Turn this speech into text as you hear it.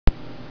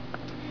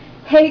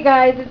Hey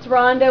guys, it's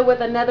Rhonda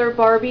with another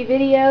Barbie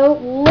video.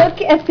 Look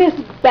at this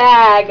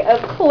bag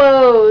of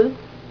clothes.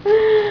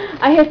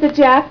 I hit the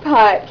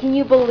jackpot. Can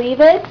you believe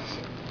it?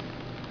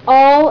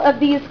 All of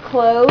these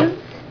clothes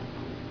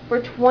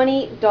for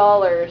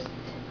 $20.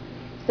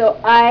 So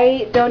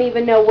I don't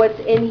even know what's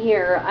in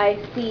here. I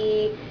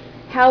see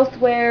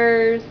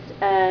housewares,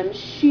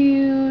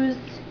 shoes.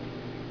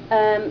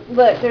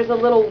 Look, there's a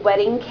little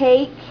wedding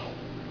cake.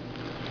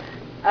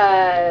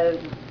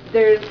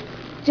 There's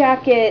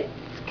jackets,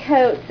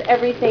 coats,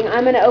 everything.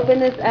 I'm going to open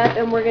this up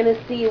and we're going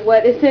to see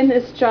what is in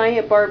this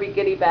giant Barbie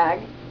goodie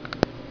bag.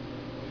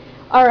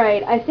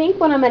 Alright, I think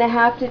what I'm going to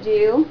have to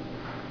do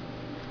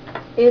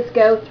is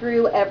go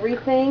through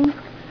everything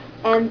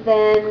and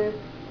then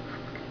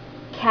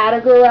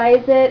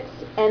categorize it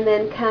and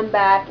then come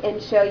back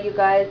and show you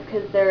guys,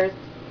 because there's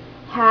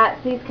hats.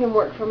 These can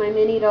work for my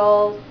mini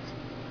dolls.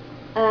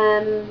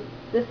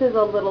 This is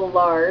a little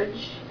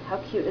large. How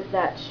cute is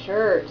that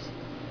shirt?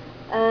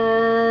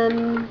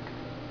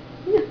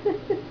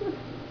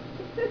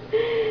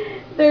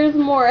 There's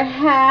more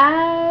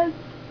hats.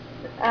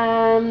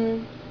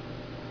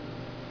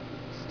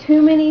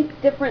 Too many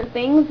different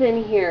things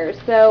in here.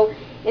 So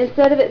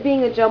instead of it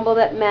being a jumbled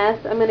up mess,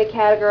 I'm going to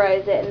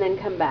categorize it and then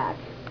come back.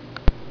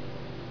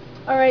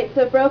 Alright,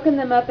 so I've broken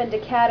them up into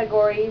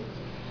categories,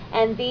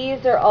 and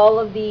these are all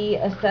of the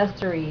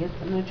accessories.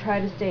 I'm going to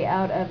try to stay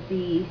out of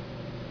the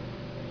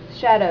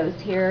shadows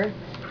here.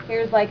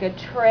 Here's like a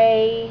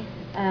tray,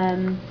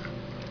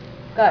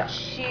 got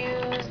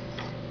shoes,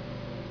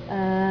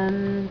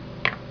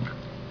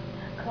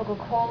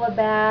 Coca-Cola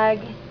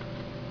bag,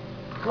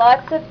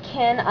 lots of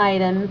Ken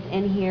items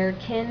in here,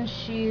 Ken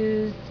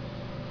shoes,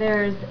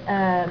 there's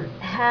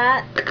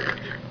hats,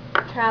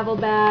 travel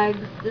bags.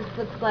 This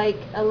looks like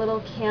a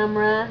little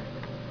camera.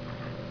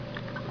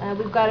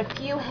 We've got a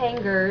few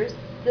hangers.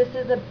 This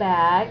is a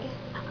bag.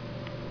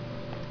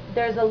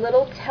 There's a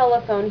little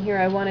telephone here.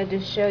 I wanted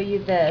to show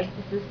you this.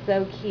 This is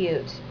so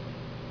cute.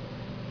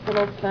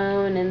 Little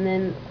phone, and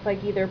then it's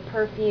like either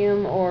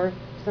perfume or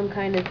some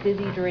kind of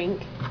fizzy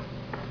drink.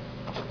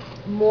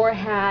 More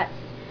hats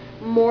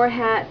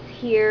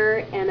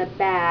here, and a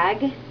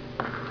bag.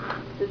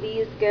 So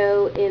these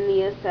go in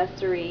the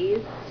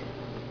accessories.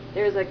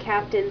 There's a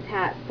captain's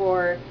hat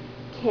for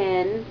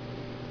Ken,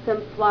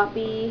 some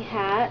floppy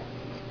hats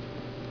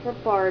for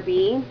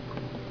Barbie,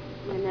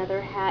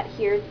 another hat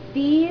here.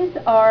 These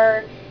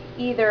are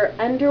either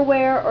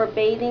underwear or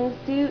bathing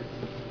suits,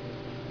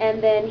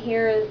 and then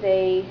here is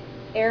a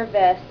air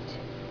vest.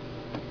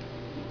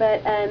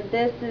 But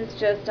this is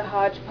just a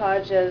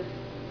hodgepodge of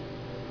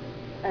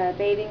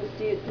bathing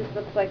suits. This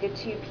looks like a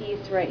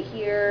two-piece right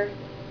here.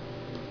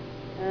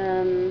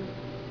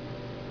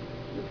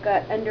 We've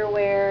got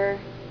underwear,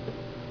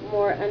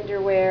 more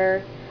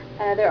underwear.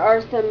 There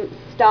are some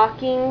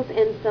stockings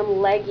and some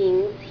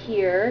leggings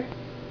here.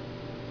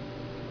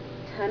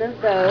 Ton of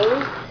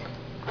those.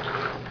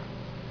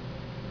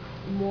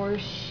 More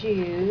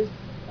shoes.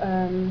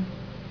 A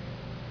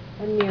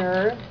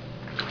mirror.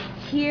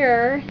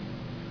 Here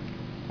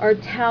are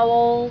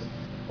towels,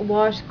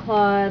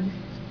 washcloths,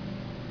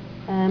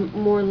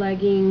 more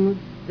leggings.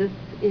 This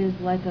is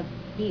like a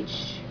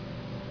beach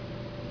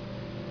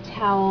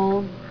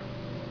towel.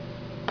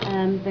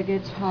 The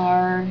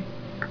guitar.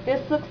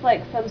 This looks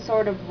like some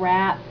sort of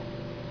wrap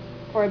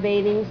for a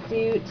bathing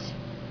suit.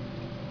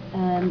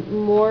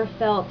 More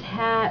felt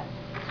hats,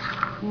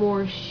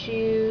 more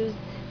shoes.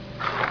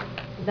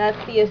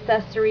 That's the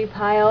accessory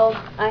pile.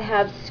 I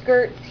have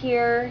skirts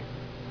here,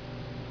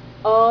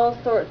 all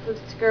sorts of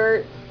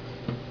skirts.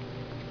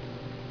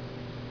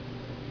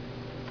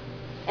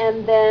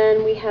 And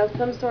then we have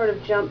some sort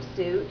of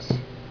jumpsuit.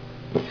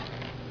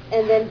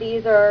 And then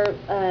these are,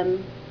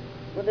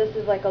 well, this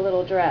is like a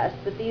little dress,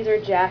 but these are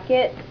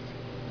jackets.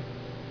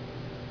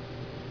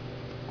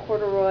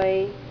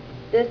 Corduroy.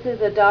 This is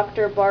a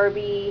Dr.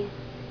 Barbie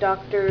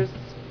doctor's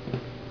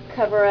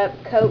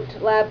cover-up coat,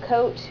 lab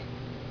coat.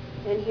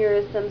 And here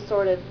is some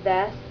sort of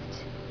vest.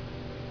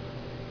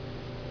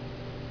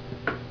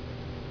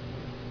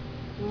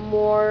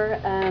 More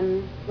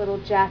little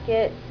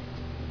jackets.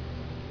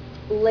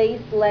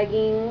 Lace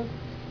leggings.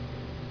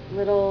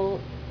 Little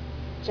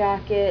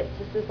jackets.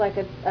 This is like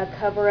a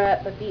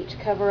cover-up, a beach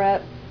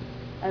cover-up.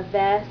 A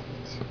vest.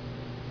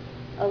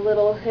 A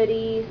little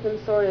hoodie, some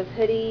sort of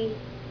hoodie.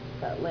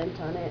 Got lint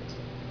on it.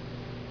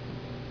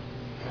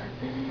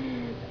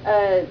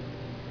 A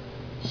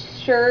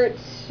shirt,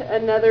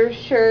 another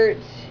shirt,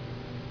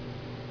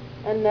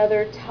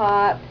 another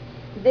top.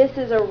 This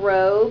is a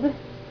robe,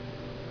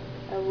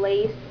 a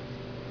lace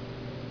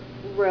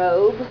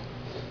robe.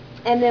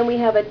 And then we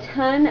have a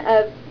ton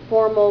of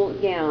formal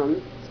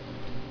gowns,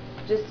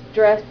 just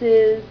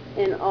dresses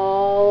in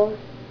all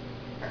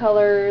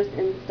colors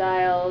and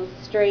styles,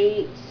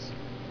 straight.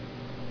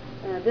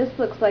 This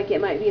looks like it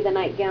might be the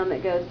nightgown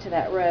that goes to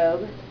that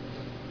robe.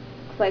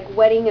 Looks like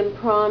wedding and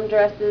prom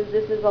dresses.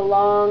 This is a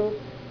long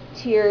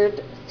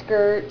tiered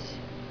skirt.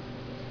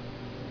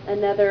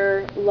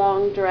 Another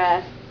long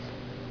dress.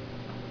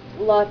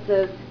 Lots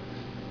of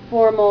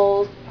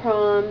formals,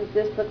 proms,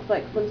 this looks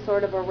like some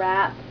sort of a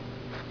wrap.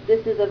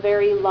 This is a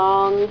very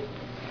long,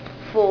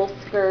 full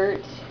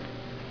skirt.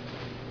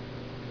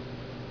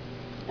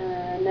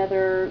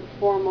 Another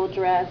formal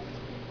dress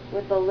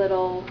with a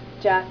little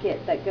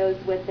jacket that goes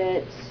with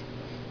it.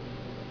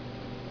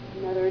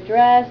 Another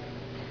dress,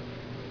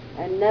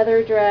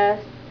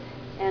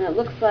 and it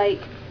looks like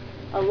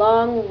a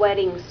long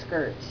wedding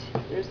skirt.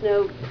 There's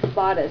no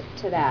bodice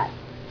to that.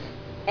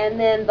 And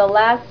then the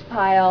last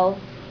pile,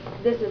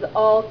 this is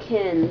all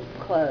Ken's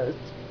clothes.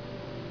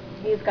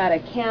 He's got a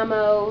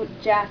camo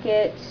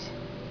jacket.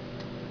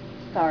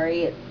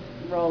 Sorry, it's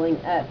rolling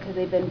up because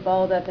they've been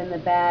balled up in the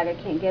bag. I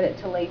can't get it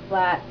to lay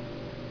flat.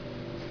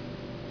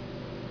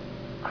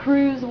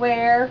 Cruise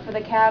wear for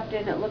the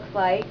captain, it looks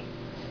like.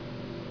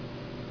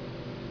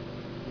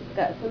 He's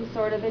got some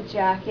sort of a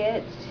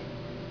jacket,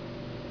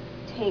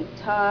 tank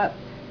top.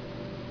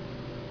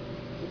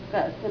 He's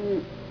got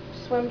some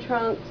swim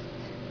trunks,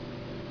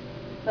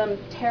 some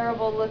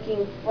terrible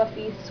looking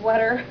fluffy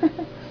sweater,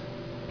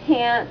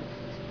 pants.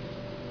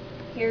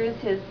 Here's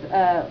his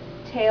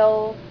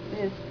tail,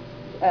 his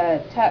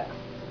tux,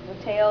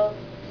 the tail,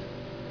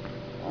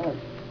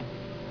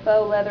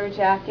 faux leather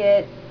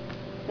jacket,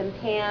 some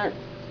pants,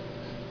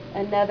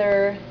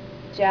 another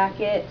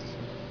jacket,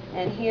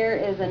 and here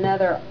is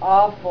another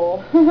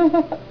awful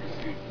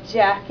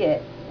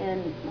jacket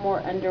and more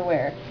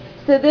underwear.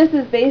 So this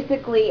is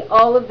basically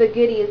all of the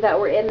goodies that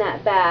were in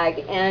that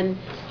bag, and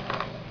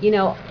you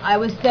know, I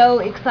was so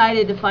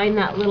excited to find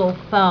that little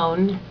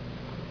phone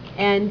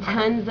and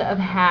tons of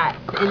hats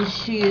and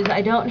shoes.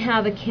 I don't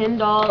have a Ken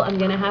doll. I'm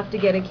gonna have to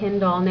get a Ken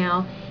doll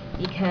now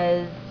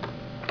because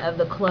of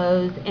the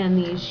clothes and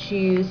these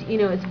shoes. You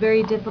know, it's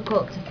very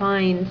difficult to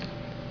find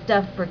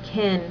stuff for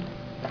Ken,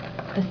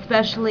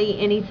 especially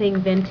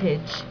anything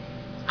vintage.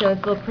 So I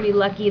feel pretty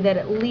lucky that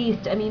at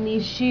least, I mean,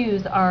 these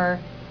shoes are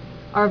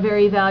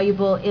very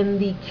valuable in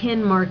the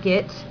Ken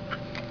market.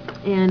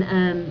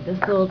 And this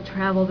little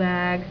travel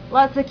bag,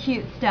 lots of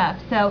cute stuff.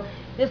 So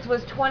this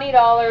was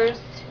 $20.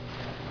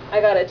 I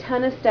got a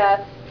ton of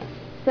stuff.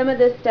 Some of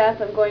this stuff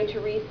I'm going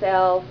to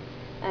resell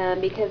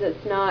because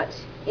it's not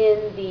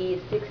in the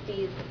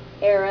 60s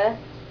era.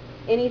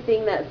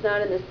 Anything that's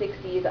not in the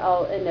 60s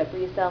I'll end up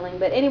reselling.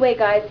 But anyway,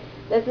 guys,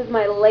 this is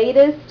my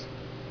latest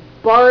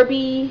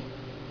Barbie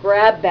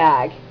grab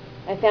bag.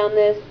 I found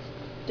this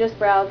just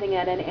browsing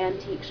at an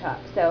antique shop.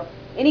 So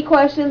any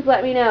questions,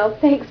 let me know.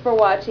 Thanks for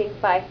watching.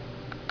 Bye.